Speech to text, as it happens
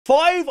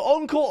5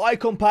 Encore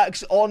Icon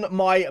Packs on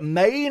my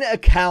main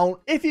account.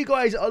 If you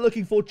guys are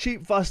looking for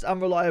cheap, fast,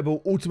 and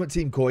reliable Ultimate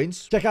Team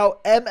coins, check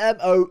out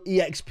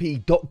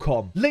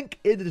MMOEXP.com. Link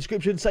in the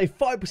description. Save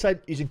 5%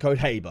 using code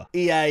HABER.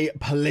 EA,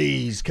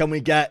 please, can we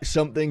get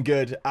something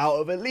good out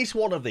of at least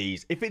one of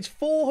these? If it's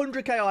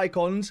 400k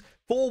icons,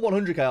 4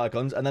 100k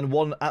icons, and then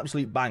one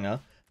absolute banger,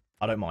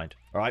 I don't mind.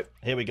 All right,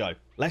 here we go.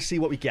 Let's see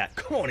what we get.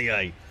 Come on,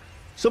 EA.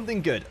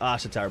 Something good. Ah,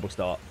 it's a terrible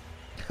start.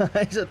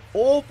 It's an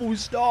awful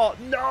start.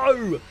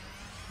 No,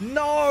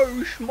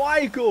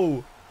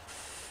 Schmeichel.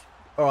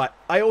 All right.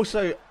 I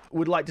also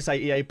would like to say,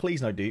 EA,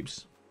 please no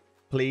dupes.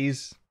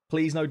 Please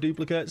no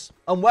duplicates.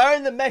 I'm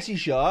wearing the Messi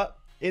shirt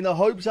in the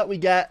hopes that we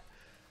get.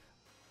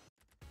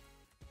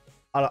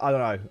 I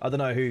don't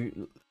know who.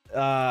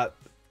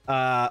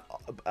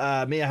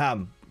 Mia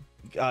Hamm.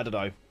 I don't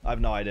know. I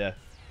have no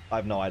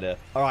idea.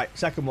 All right.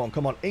 Second one.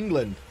 Come on,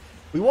 England.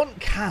 We want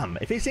Cam.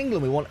 If it's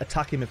England, we want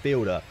attacking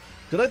midfielder.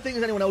 I don't think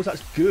there's anyone else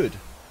that's good.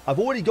 I've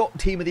already got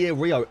Team of the Year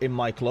Rio in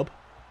my club.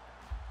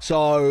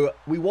 So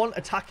we want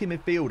attacking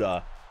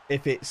midfielder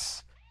if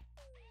it's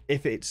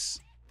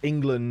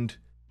England,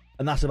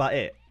 and that's about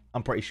it.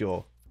 I'm pretty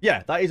sure.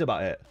 Yeah, that is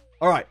about it.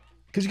 All right,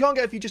 because you can't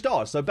get future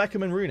stars. So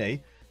Beckham and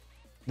Rooney,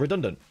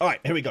 redundant. All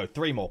right, here we go.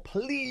 3 more.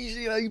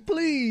 Please,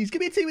 please. Give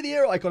me a Team of the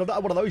Year icon. I've not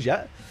had one of those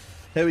yet.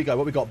 Here we go.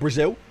 What we got?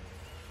 Brazil.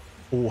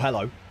 Oh,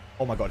 hello.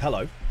 Oh my God,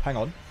 hello. Hang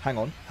on.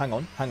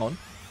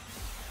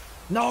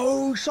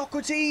 No,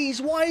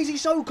 Socrates! Why is he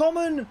so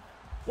common?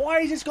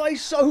 Why is this guy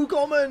so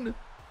common?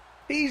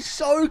 He's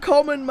so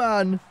common,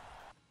 man.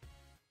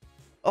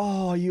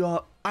 Oh, you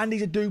are... And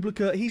he's a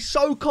duplicate. He's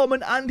so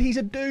common and he's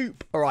a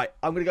dupe. All right,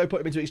 I'm going to go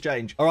put him into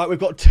exchange. All right, we've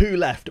got 2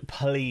 left.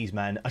 Please,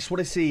 man. I just want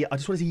to see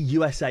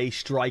USA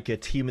striker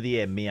Team of the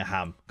Year, Mia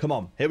Hamm. Come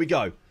on, here we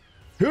go.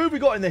 Who have we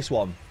got in this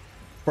one?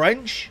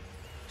 French,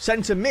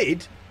 centre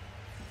mid,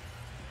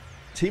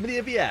 Team of the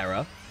Year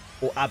Vieira,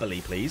 or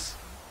Abilene, please.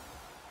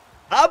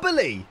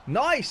 Abilene,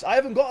 nice. I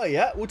haven't got her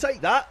yet. We'll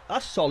take that.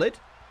 That's solid.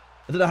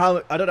 I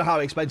don't know how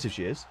expensive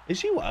she is. Is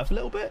she worth a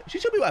little bit? She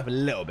should be worth a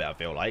little bit. I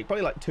feel like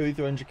probably like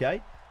 200-300k.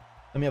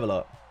 Let me have a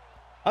look.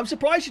 I'm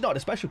surprised she's not had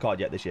a special card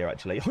yet this year.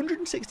 Actually,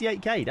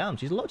 168k. Damn,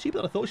 she's a lot cheaper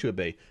than I thought she would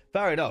be.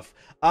 Fair enough.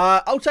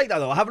 I'll take that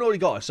though. I haven't already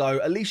got her,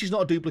 so at least she's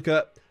not a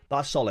duplicate.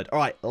 That's solid. All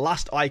right,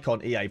 last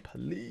icon. EA,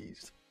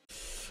 please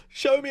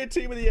show me a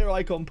Team of the Year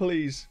icon,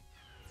 please.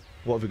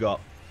 What have we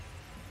got?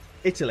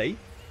 Italy,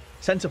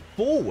 centre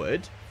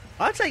forward.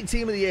 I'd take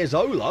Team of the Year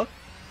Zola.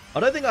 I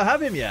don't think I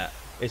have him yet.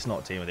 It's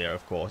not Team of the Year,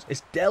 of course.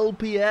 It's Del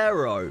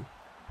Piero.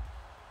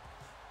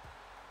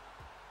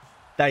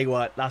 They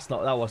weren't. That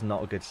was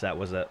not a good set,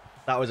 was it?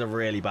 That was a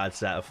really bad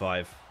set of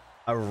 5.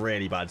 A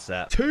really bad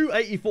set.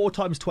 284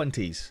 times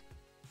 20s.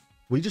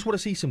 We just want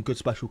to see some good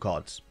special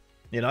cards.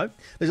 You know?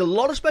 There's a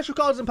lot of special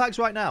cards in packs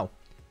right now.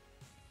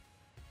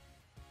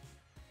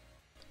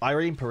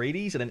 Irene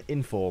Paredes and an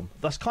Inform.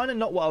 That's kind of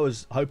not what I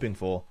was hoping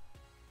for.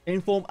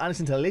 Inform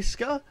Anderson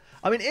Talisca.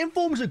 I mean,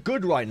 Informs are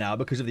good right now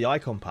because of the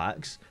icon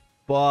packs,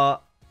 but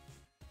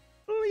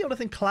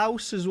Jonathan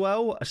Klaus as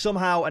well.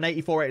 Somehow an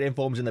 84 rated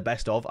Informs in the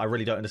best of. I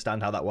really don't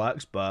understand how that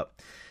works, but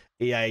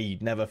EA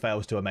never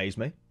fails to amaze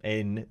me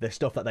in the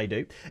stuff that they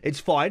do. It's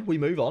fine. We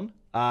move on.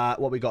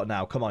 What we got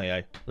now? Come on,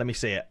 EA. Let me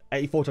see it.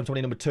 84 times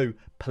 20, number 2.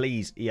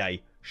 Please,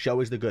 EA,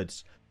 show us the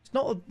goods. It's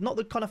not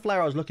the kind of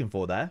flair I was looking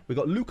for there. We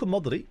got Luka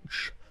Modric,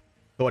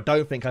 who I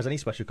don't think has any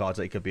special cards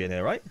that he could be in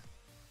here, right?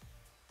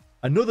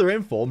 Another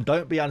Inform.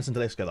 Don't be Anderson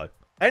Talisca, though.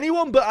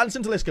 Anyone but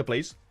Anderson Talisca,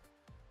 please.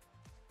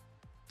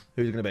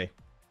 Who's it going to be?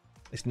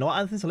 It's not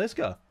Anderson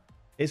Talisca.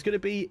 It's going to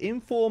be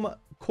Inform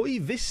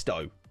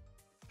Koivisto.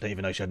 Don't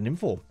even know she had an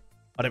Inform.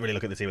 I don't really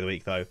look at the team of the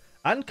week, though.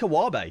 And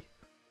Kawabe.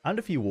 And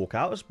a few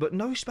walkouts, but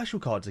no special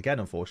cards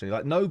again, unfortunately.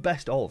 Like, no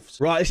best ofs.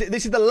 Right,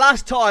 this is the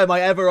last time I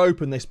ever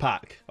open this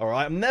pack. All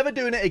right? I'm never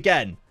doing it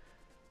again.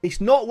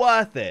 It's not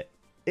worth it.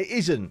 It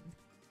isn't.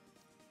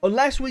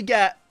 Unless we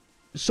get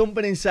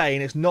something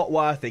insane, it's not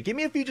worth it. Give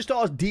me a future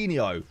stars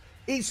Dino.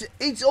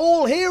 It's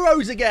all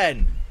heroes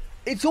again.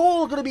 It's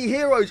all going to be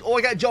heroes. Or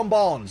I get John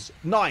Barnes.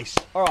 Nice.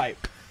 All right.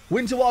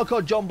 Winter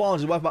Wildcard John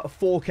Barnes is worth about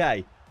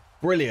 4k.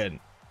 Brilliant.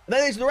 And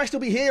then the rest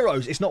will be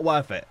heroes. It's not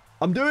worth it.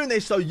 I'm doing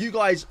this so you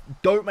guys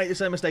don't make the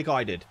same mistake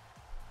I did.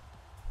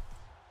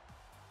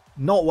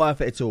 Not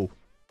worth it at all.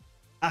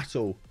 At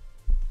all.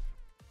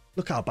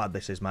 Look how bad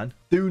this is, man.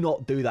 Do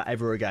not do that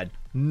ever again.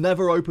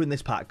 Never open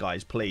this pack,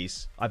 guys.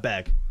 Please. I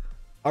beg.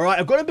 All right,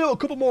 I've got to build a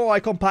couple more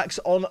icon packs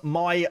on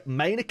my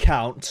main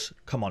account.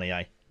 Come on, EA.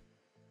 I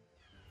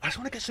just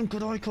want to get some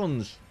good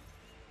icons.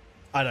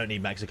 I don't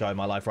need Mexico in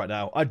my life right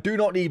now. I do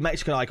not need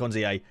Mexican icons,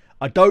 EA.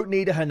 I don't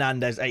need a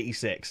Hernandez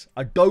 86.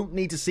 I don't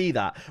need to see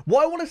that.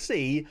 What I want to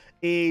see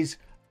is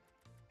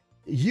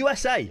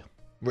USA,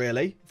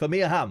 really, for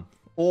Mia Hamm.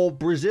 Or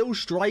Brazil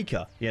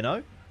striker, you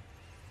know?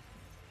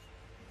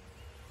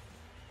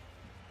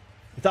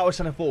 If that was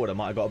centre forward, I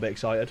might have got a bit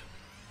excited.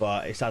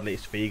 But sadly,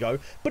 it's Figo.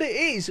 But it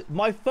is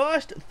my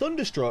first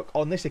Thunderstruck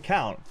on this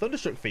account.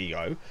 Thunderstruck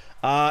Figo.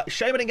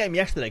 Shame I didn't get him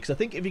yesterday, because I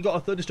think if you got a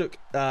Thunderstruck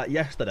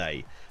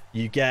yesterday,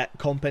 you get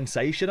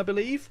compensation, I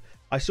believe.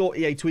 I saw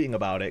EA tweeting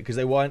about it because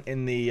they weren't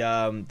in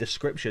the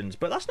descriptions,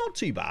 but that's not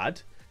too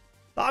bad.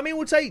 I mean,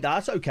 we'll take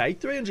that. That's okay.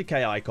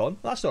 300k icon.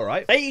 That's all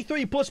right.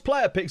 83 plus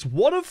player picks.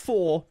 1 of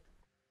 4.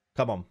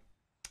 Come on.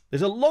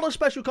 There's a lot of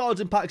special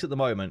cards in packs at the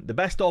moment. The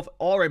best of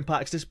are in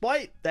packs,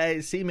 despite they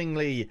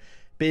seemingly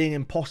being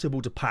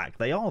impossible to pack.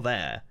 They are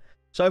there.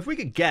 So if we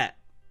could get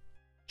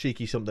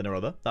cheeky something or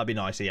other, that'd be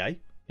nice, EA.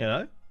 You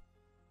know?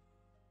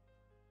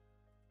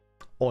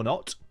 Or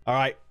not. All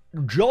right.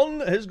 John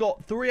has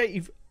got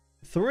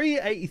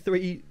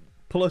 383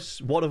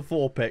 plus 1 of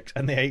 4 picks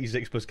and the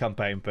 86 plus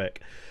campaign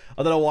pick.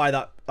 I don't know why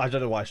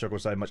I struggle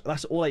so much.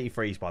 That's all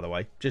 83s, by the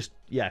way. Just,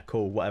 yeah,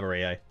 cool. Whatever,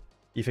 EA.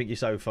 You think you're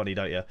so funny,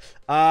 don't you?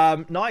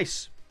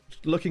 Nice.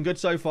 Looking good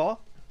so far.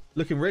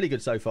 Looking really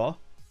good so far.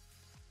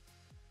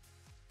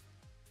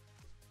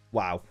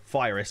 Wow.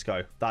 Fire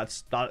Isco. That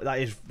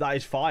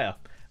is fire.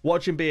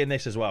 Watch him be in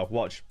this as well.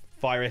 Watch.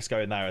 Fire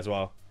Isco in there as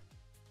well.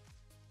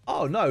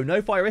 Oh,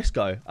 no Fire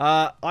Isco.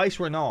 Ice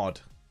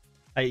Renard.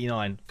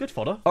 89. Good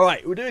fodder. All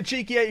right. We'll do a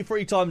cheeky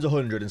 83 times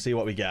 100 and see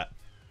what we get.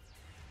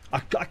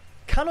 I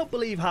cannot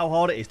believe how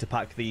hard it is to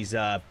pack these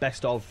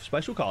best of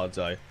special cards,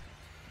 though.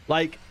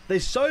 Like,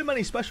 there's so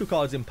many special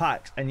cards in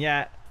packs, and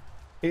yet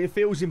it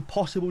feels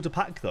impossible to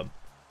pack them.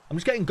 I'm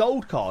just getting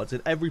gold cards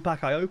in every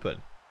pack I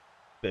open.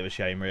 Bit of a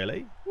shame,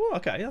 really. Ooh,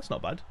 okay, that's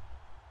not bad.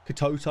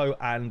 Katoto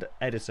and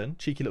Edison.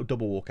 Cheeky little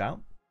double walkout.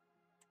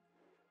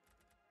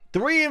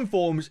 3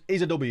 informs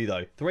is a W,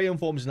 though. 3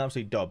 informs is an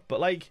absolute dub. But,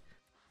 like,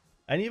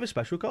 any other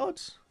special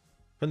cards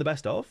from the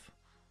best of?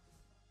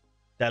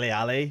 Dele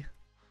Alli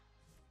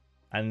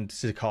and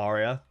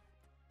Sicaria.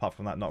 Apart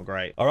from that, not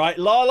great. All right,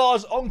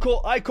 Lala's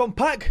Encore Icon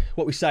Pack.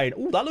 What are we saying?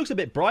 Oh, that looks a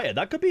bit brighter.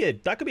 That could be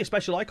a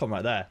special icon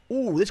right there.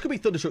 Oh, this could be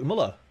Thunderstruck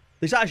Muller.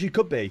 This actually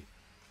could be.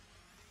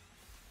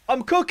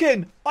 I'm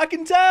cooking. I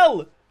can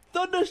tell.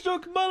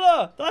 Thunderstruck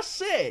Muller. That's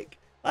sick.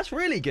 That's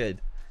really good.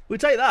 We'll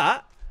take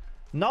that.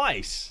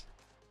 Nice.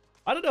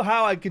 I don't know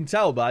how I can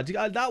tell, but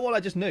that one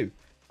I just knew.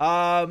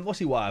 What's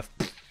he worth?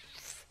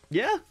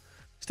 Yeah.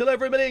 Still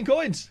over 1 million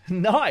coins.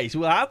 Nice.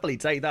 We'll happily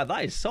take that.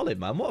 That is solid,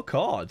 man. What a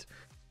card.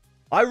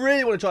 I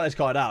really want to try this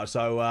card out,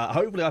 so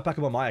hopefully I pack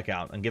him on my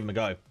account and give him a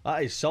go.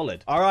 That is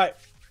solid. All right,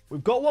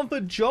 we've got one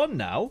for John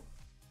now.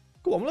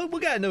 Go on, we'll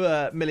get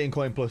another 1 million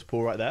coin plus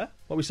pool right there.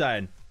 What are we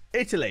saying?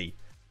 Italy.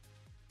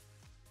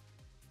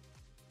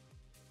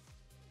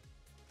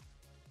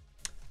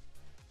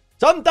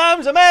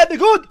 Sometimes I may be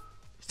good.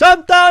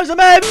 Sometimes I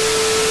may be...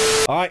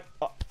 All right,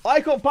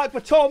 icon pack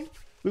for Tom.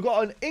 We've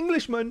got an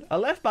Englishman, a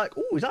left back.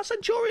 Oh, is that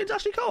Centurion's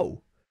Ashley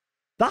Cole?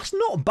 That's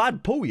not a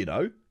bad pull, you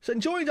know.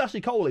 Centurion's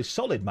Ashley Cole is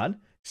solid, man.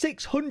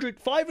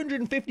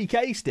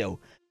 550k still.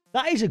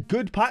 That is a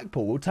good pack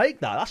pull. We'll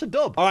take that. That's a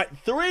dub. All right,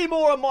 3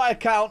 more on my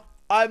account.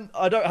 I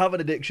don't have an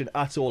addiction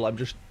at all. I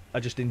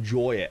just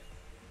enjoy it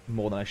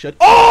more than I should.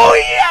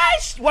 Oh,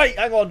 yes! Wait,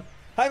 hang on.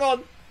 Hang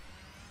on.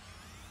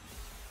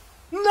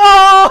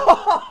 No!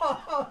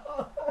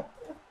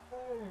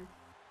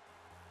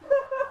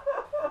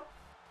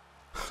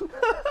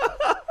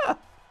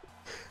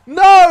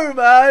 No,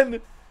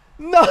 man.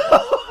 No!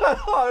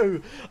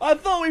 I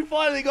thought we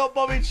finally got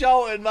Bobby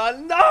Charlton,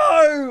 man.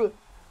 No!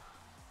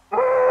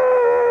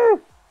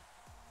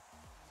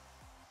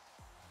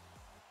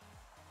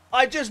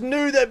 I just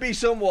knew there'd be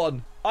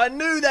someone. I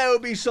knew there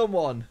would be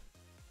someone.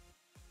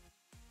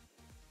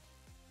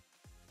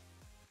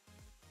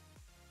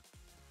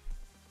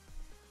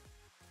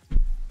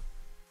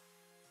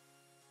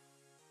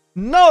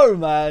 No,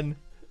 man.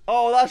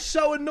 Oh, that's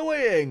so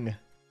annoying.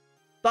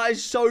 That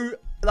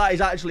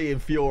is actually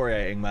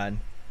infuriating,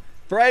 man.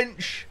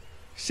 French,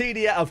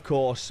 CDA, of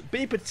course.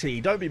 Be Petit,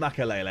 don't be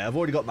Makalele. I've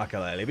already got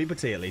Makalele. Be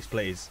Petit at least,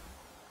 please.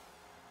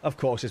 Of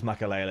course it's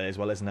Makalele as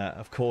well, isn't it?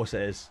 Of course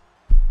it is.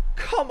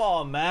 Come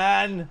on,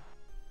 man.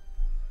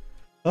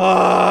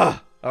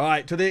 Ah. All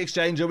right, to the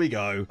exchanger we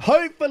go.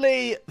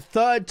 Hopefully,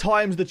 3rd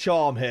time's the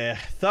charm here.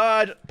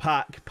 3rd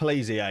pack,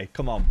 please, EA.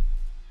 Come on.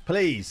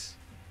 Please.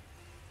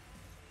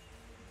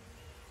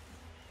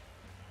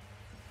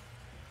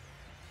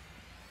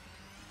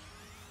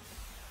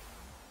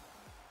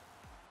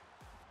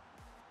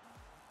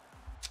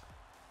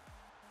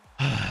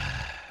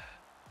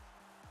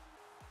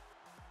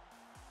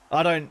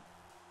 I don't...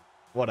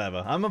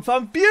 Whatever. I'm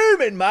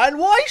fuming, man.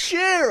 Why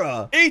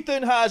Shearer?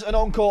 Ethan has an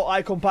Encore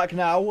Icon Pack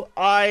now.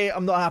 I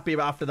am not happy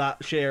after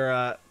that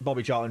Shearer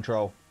Bobby Charlton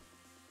troll.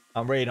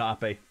 I'm really not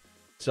happy.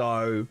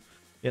 So,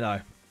 you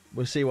know,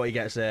 we'll see what he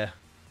gets there.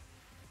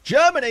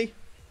 Germany.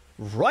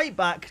 Right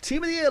back.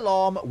 Team of the Year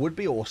alarm would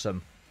be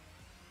awesome.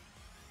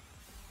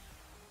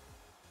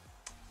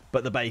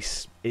 But the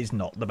base is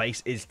not. The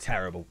base is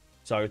terrible.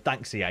 So,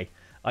 thanks, EA.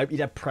 I hope you're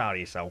dead proud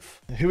of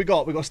yourself. Who we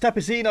got? We got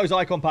Stepacino's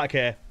Icon Pack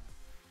here.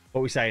 What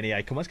are we saying,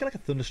 EA? Come on, let's get like a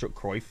Thunderstruck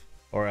Cruyff.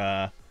 Or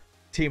a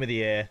Team of the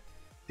Year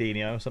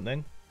Dino or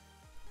something.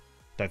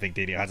 Don't think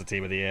Dino has a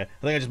Team of the Year.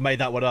 I think I just made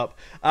that one up.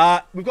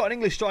 We've got an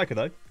English striker,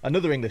 though.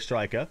 Another English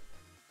striker.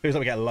 Feels like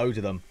we get loads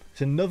of them.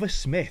 It's another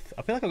Smith.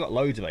 I feel like I got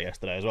loads of it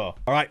yesterday as well.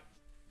 All right.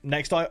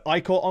 Next,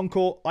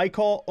 Encore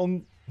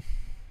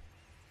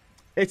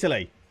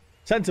Italy.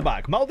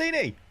 Centre-back.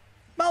 Maldini.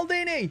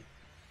 Maldini.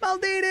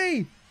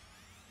 Maldini.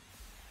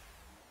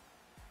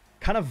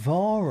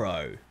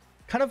 Cannavaro.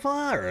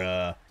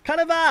 Cannavara.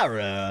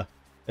 Cannavara,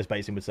 as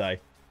Basin would say.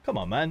 Come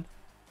on, man.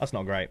 That's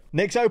not great.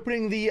 Nick's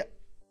opening the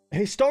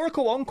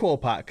historical Encore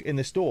pack in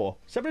the store.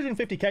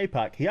 750k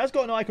pack. He has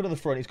got an icon on the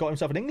front. He's got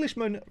himself an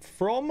Englishman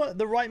from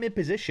the right mid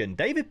position.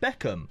 David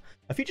Beckham.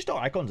 A future star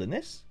icons in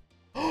this.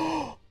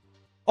 Oh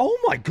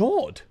my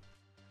god.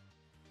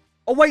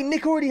 Oh wait,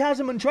 Nick already has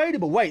him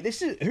untradeable. Wait,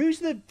 this is who's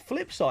the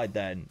flip side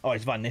then? Oh,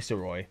 it's Van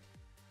Nistelrooy.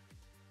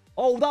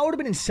 Oh, that would have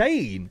been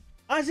insane.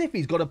 As if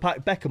he's got a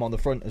pack Beckham on the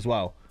front as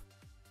well.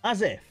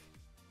 As if.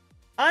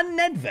 And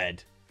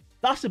Nedved.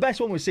 That's the best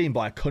one we've seen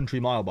by a country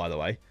mile, by the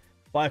way.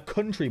 By a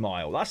country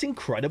mile. That's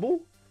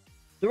incredible.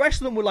 The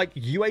rest of them were like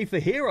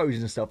UEFA heroes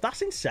and stuff.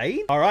 That's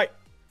insane. All right.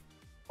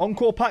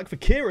 Encore pack for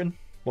Kieran.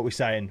 What we're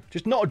saying.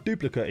 Just not a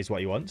duplicate is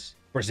what he wants.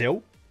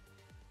 Brazil.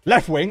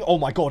 Left wing. Oh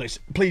my god. It's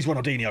please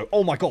Ronaldinho.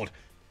 Oh my god.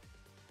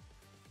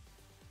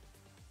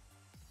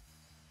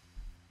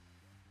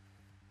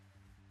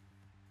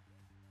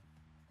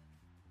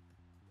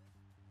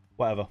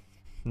 Whatever.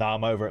 Nah,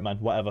 I'm over it, man.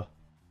 Whatever.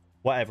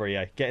 Whatever,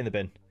 EA. Get in the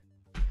bin.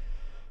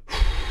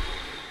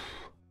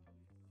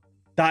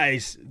 That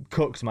is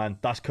cooked, man.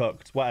 That's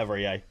cooked. Whatever,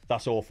 EA.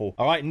 That's awful.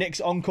 All right,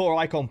 Nick's Encore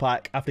Icon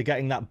Pack. After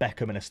getting that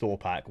Beckham in a store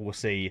pack, we'll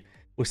see.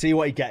 We'll see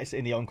what he gets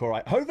in the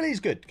Encore. Hopefully he's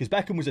good, because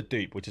Beckham was a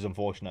dupe, which is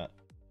unfortunate.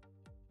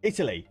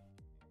 Italy.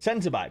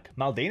 Centre-back.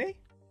 Maldini?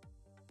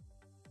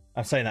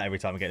 I'm saying that every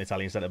time I get an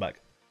Italian centre-back.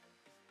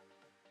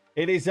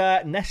 It is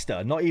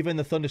Nesta. Not even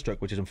the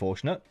Thunderstruck, which is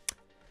unfortunate.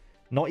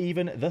 Not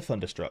even the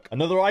Thunderstruck.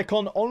 Another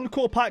icon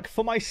Encore pack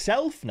for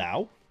myself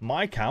now.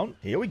 My count.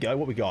 Here we go.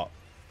 What we got?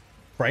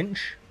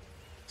 French.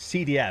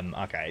 CDM.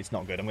 Okay, it's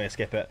not good. I'm going to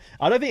skip it.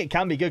 I don't think it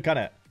can be good, can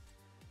it?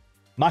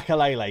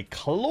 Makalele.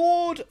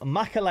 Claude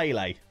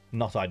Makalele.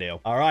 Not ideal.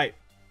 All right.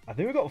 I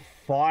think we've got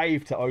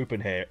 5 to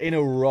open here in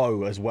a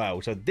row as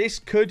well. So this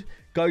could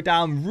go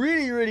down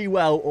really, really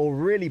well or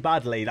really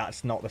badly.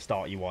 That's not the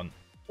start you want.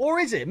 Or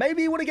is it?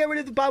 Maybe you want to get rid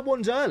of the bad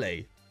ones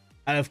early.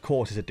 And of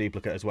course, it's a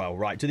duplicate as well.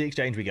 Right, to the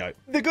exchange we go.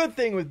 The good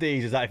thing with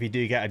these is that if you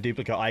do get a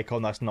duplicate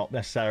icon, that's not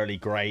necessarily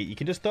great. You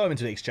can just throw them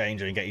into the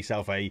exchanger and get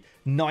yourself a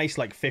nice,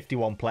 like,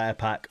 51 player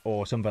pack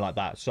or something like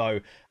that.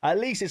 So, at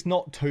least it's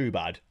not too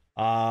bad.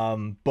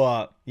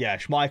 But, yeah,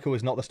 Schmeichel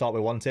is not the start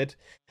we wanted.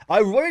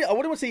 I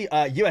want to see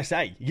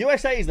USA.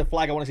 USA is the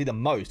flag I want to see the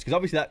most. Because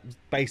obviously that's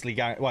basically,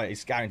 well,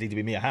 it's guaranteed to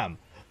be Mia Hamm.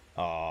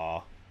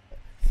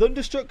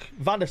 Thunderstruck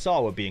Van der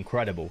Sar would be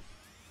incredible.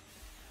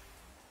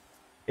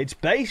 It's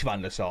base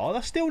Van der Sar.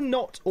 That's still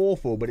not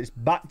awful, but it's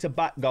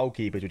back-to-back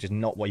goalkeepers, which is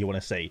not what you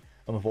want to see,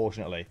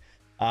 unfortunately.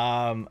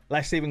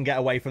 Let's see if we can get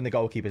away from the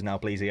goalkeepers now,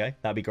 please, EA.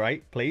 That'd be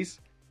great, please.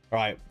 All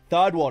right,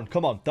 third one.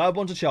 Come on, third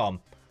one's a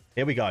charm.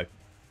 Here we go.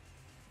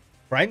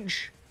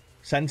 French,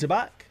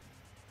 centre-back.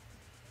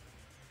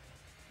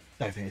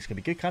 Don't think it's going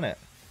to be good, can it?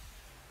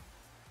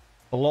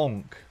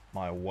 Blanc.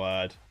 My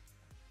word.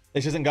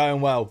 This isn't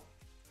going well.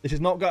 This is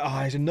not going... Oh,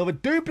 there's another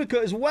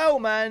duplicate as well,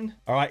 man.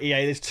 All right,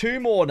 EA, there's 2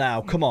 more now.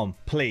 Come on,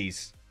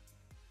 please.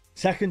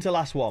 Second to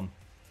last one.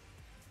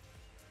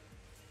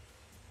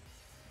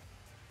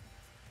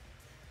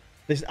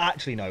 There's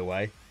actually no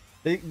way.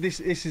 This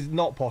is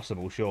not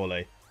possible,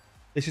 surely.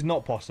 This is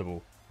not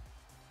possible.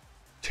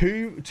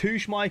 Two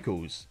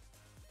Schmeichels.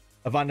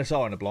 A Van der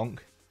Sar and a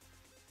Blanc.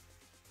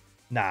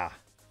 Nah.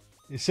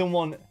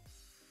 Someone's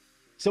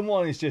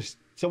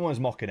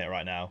mocking it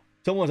right now.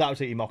 Someone's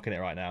absolutely mocking it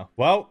right now.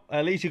 Well,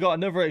 at least you got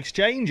another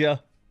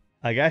exchanger.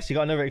 I guess you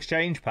got another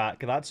exchange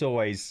pack. That's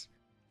always...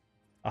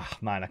 Ah,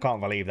 man, I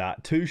can't believe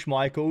that. 2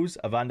 Schmeichels,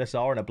 a Van der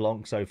Sar, and a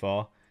Blanc so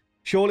far.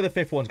 Surely the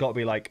 5th one's got to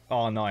be like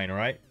R9,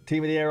 right?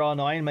 Team of the Year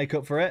R9, make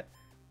up for it.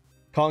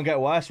 Can't get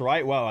worse,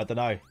 right? Well, I don't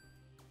know.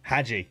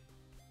 Hadji.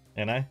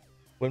 You know?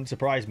 Wouldn't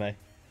surprise me.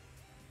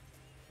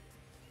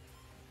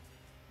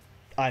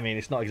 I mean,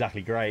 it's not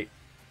exactly great.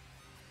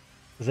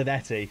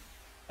 Zanetti.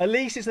 At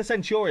least it's the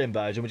Centurion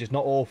version, which is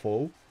not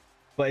awful,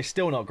 but it's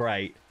still not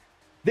great.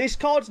 This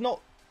card's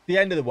not the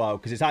end of the world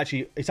because it's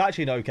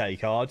actually an okay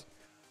card,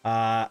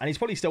 and it's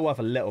probably still worth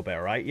a little bit,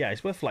 right? Yeah,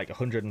 it's worth like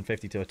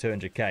 150 to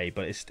 200k,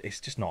 but it's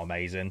just not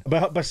amazing.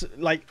 But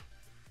like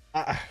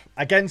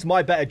against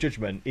my better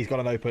judgment, he's gone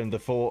and opened the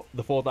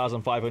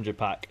 4,500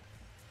 pack.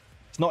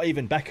 It's not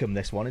even Beckham.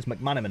 This one, it's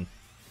McManaman.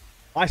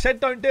 I said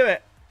don't do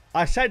it.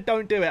 I said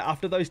don't do it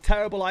after those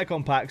terrible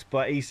icon packs,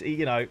 but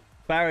you know,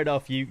 fair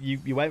enough.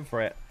 You went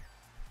for it.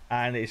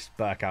 And it's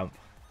Bergkamp.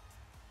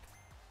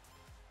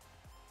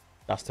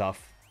 That's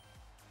tough.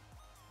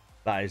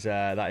 That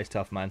is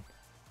tough, man.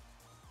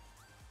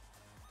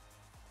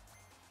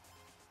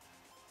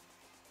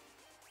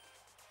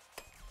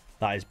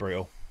 That is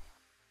brutal.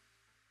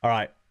 All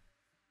right.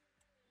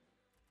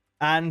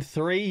 And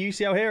 3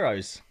 UCL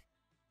heroes.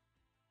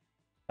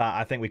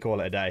 I think we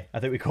call it a day. I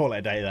think we call it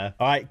a day there.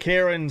 All right,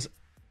 Kieran's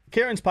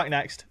pack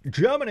next.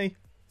 Germany.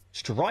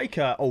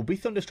 Striker. Oh, be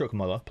Thunderstruck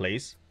Muller,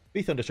 please.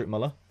 Be Thunderstruck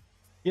Muller.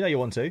 You know you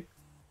want to.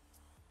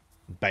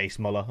 Base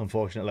Muller,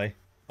 unfortunately.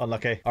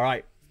 Unlucky. All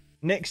right.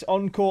 Next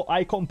Encore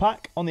Icon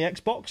Pack on the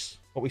Xbox.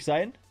 What we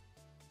saying?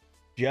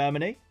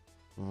 Germany.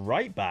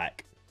 Right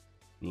back.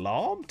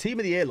 Lahm? Team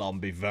of the Year Lahm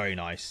would be very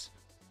nice.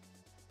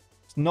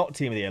 It's not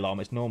Team of the Year Lahm,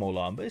 it's normal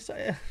Lahm, but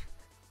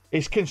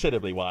it's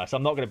considerably worse.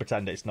 I'm not going to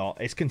pretend it's not.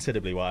 It's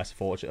considerably worse,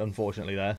 unfortunately, there.